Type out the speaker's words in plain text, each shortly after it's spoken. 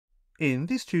In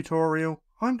this tutorial,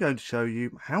 I'm going to show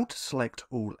you how to select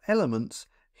all elements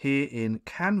here in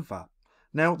Canva.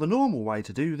 Now, the normal way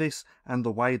to do this, and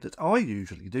the way that I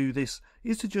usually do this,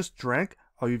 is to just drag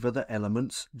over the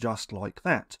elements just like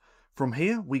that. From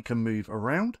here, we can move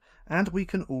around, and we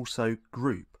can also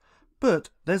group.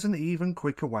 But there's an even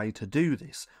quicker way to do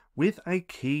this, with a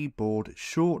keyboard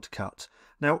shortcut.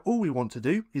 Now, all we want to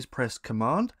do is press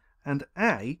Command and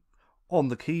A on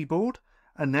the keyboard,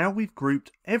 and now we've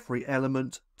grouped every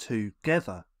element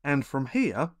together. And from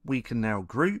here, we can now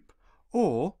group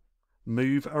or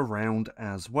move around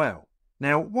as well.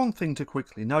 Now, one thing to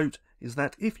quickly note is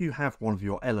that if you have one of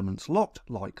your elements locked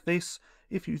like this,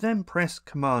 if you then press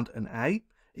Command and A,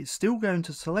 it's still going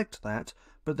to select that,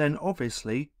 but then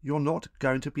obviously you're not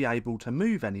going to be able to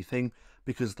move anything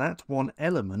because that one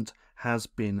element has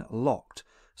been locked.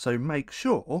 So make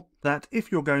sure that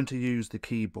if you're going to use the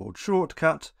keyboard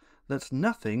shortcut, that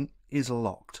nothing is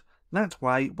locked. That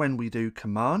way, when we do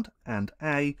Command and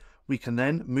A, we can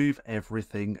then move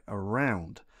everything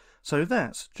around. So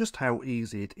that's just how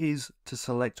easy it is to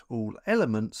select all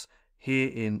elements here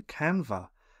in Canva.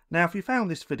 Now, if you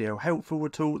found this video helpful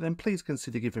at all, then please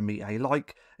consider giving me a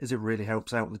like, as it really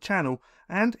helps out the channel.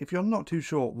 And if you're not too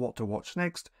sure what to watch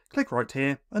next, click right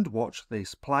here and watch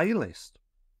this playlist.